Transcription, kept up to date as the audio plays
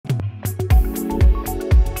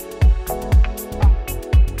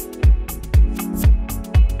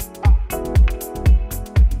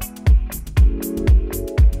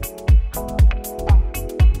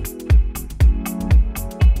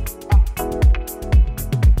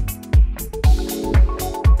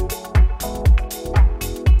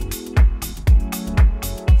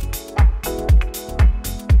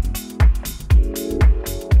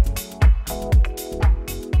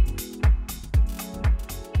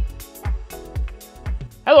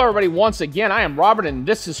Hello everybody, once again, I am Robert and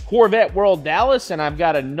this is Corvette World Dallas, and I've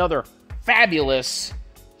got another fabulous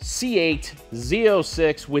C8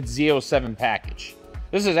 Z06 with Z07 package.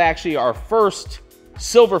 This is actually our first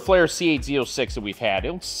Silver Flare C8 Z06 that we've had.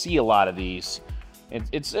 You don't see a lot of these.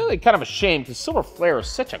 It's really kind of a shame because Silver Flare is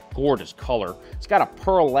such a gorgeous color. It's got a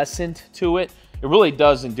pearlescent to it. It really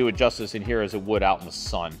doesn't do it justice in here as it would out in the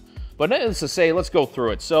sun. But needless to say, let's go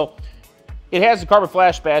through it. So, it has the Carbon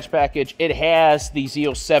Flash badge package. It has the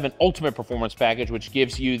Z07 Ultimate Performance package, which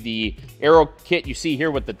gives you the aero kit you see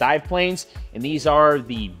here with the dive planes. And these are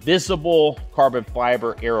the visible carbon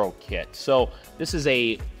fiber aero kit. So this is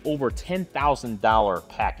a over $10,000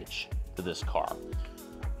 package for this car.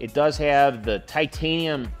 It does have the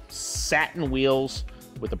titanium satin wheels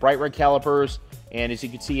with the bright red calipers. And as you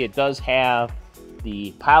can see, it does have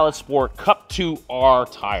the Pilot Sport Cup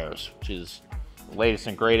 2R tires, which is latest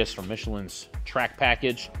and greatest from Michelin's track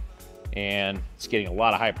package, and it's getting a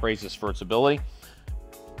lot of high praises for its ability.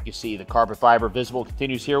 You see the carbon fiber visible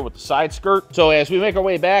continues here with the side skirt. So as we make our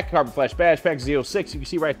way back, Carbon Flash badge pack Z06, you can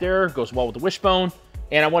see right there, goes well with the wishbone.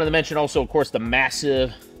 And I wanted to mention also, of course, the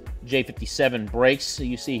massive J57 brakes that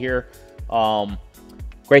you see here.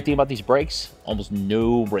 Great thing about these brakes, almost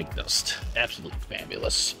no brake dust. Absolutely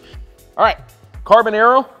fabulous. All right, carbon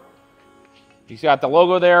aero. He's got the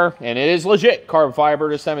logo there, and it is legit carbon fiber.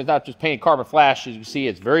 This time it's not just painted carbon flash. As you can see,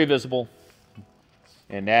 it's very visible,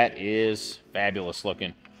 and that is fabulous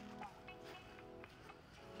looking.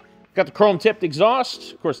 Got the chrome tipped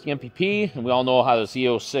exhaust, of course the MPP, and we all know how the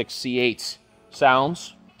Z06 C8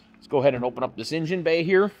 sounds. Let's go ahead and open up this engine bay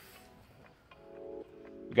here.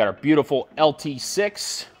 We got our beautiful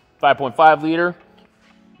LT6 5.5 liter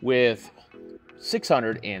with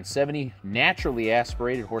 670 naturally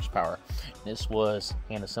aspirated horsepower. This was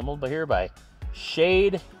hand assembled by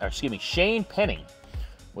Shane Penning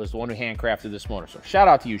was the one who handcrafted this motor. So shout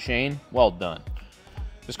out to you, Shane. Well done.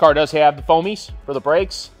 This car does have the foamies for the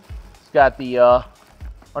brakes. It's got the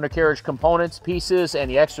undercarriage components, pieces, and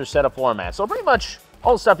the extra set of floor mats. So pretty much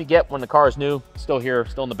all the stuff you get when the car is new, still here,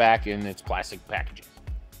 still in the back, in its plastic packaging.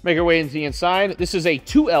 Make our way into the inside. This is a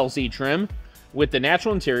 2LZ trim with the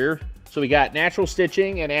natural interior. So we got natural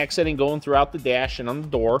stitching and accenting going throughout the dash and on the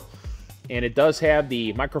door. And it does have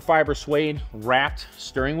the microfiber suede wrapped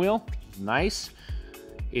steering wheel. Nice.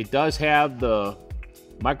 It does have the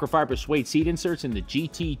microfiber suede seat inserts in the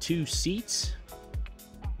GT2 seats.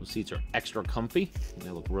 Those seats are extra comfy. They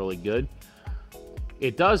look really good.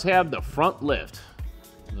 It does have the front lift.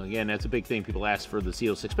 Again, that's a big thing people ask for the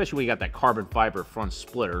Z06, especially when you got that carbon fiber front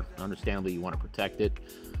splitter. Understandably, you want to protect it.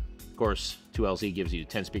 Of course, 2LZ gives you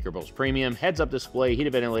 10-speaker Bose Premium, heads-up display,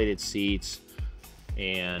 heated ventilated seats,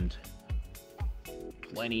 and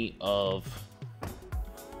plenty of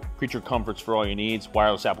creature comforts for all your needs.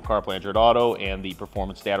 Wireless Apple CarPlay, Android Auto, and the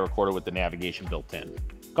performance data recorder with the navigation built in.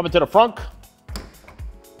 Coming to the front.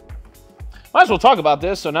 Might as well talk about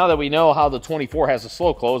this. So now that we know how the 24 has a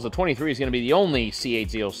slow close, the 23 is going to be the only C8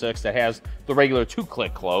 Z06 that has the regular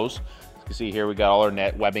 2-click close. As you can see here, we got all our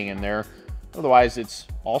net webbing in there. Otherwise, it's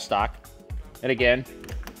all stock. And again,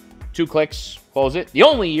 2 clicks, close it. The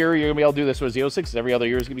only year you're going to be able to do this with Z06 is every other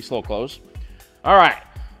year is going to be slow close. All right,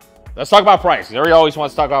 let's talk about price. Everybody always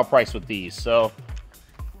wants to talk about price with these. So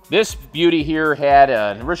this beauty here had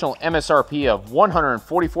an original MSRP of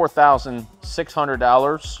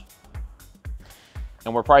 $144,600.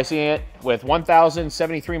 And we're pricing it with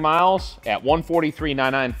 1,073 miles at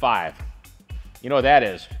 $143,995. You know what that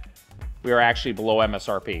is? We are actually below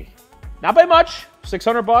MSRP. Not by much,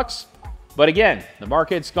 600 bucks. But again, the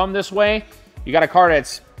market's come this way. You got a car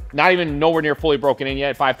that's not even nowhere near fully broken in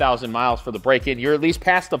yet, 5,000 miles for the break-in. You're at least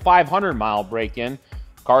past the 500-mile break-in.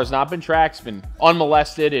 Car's not been tracked, it's been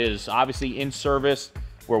unmolested, is obviously in service.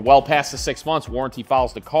 We're well past the 6 months. Warranty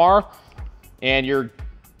follows the car. And you're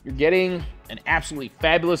getting an absolutely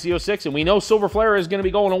fabulous Z06, and we know Silver Flare is going to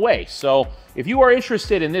be going away. So if you are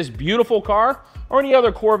interested in this beautiful car or any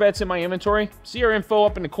other Corvettes in my inventory, see our info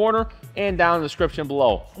up in the corner and down in the description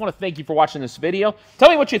below. I want to thank you for watching this video. Tell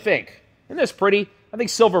me what you think. Isn't this pretty? I think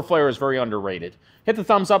Silver Flare is very underrated. Hit the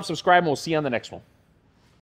thumbs up, subscribe, and we'll see you on the next one.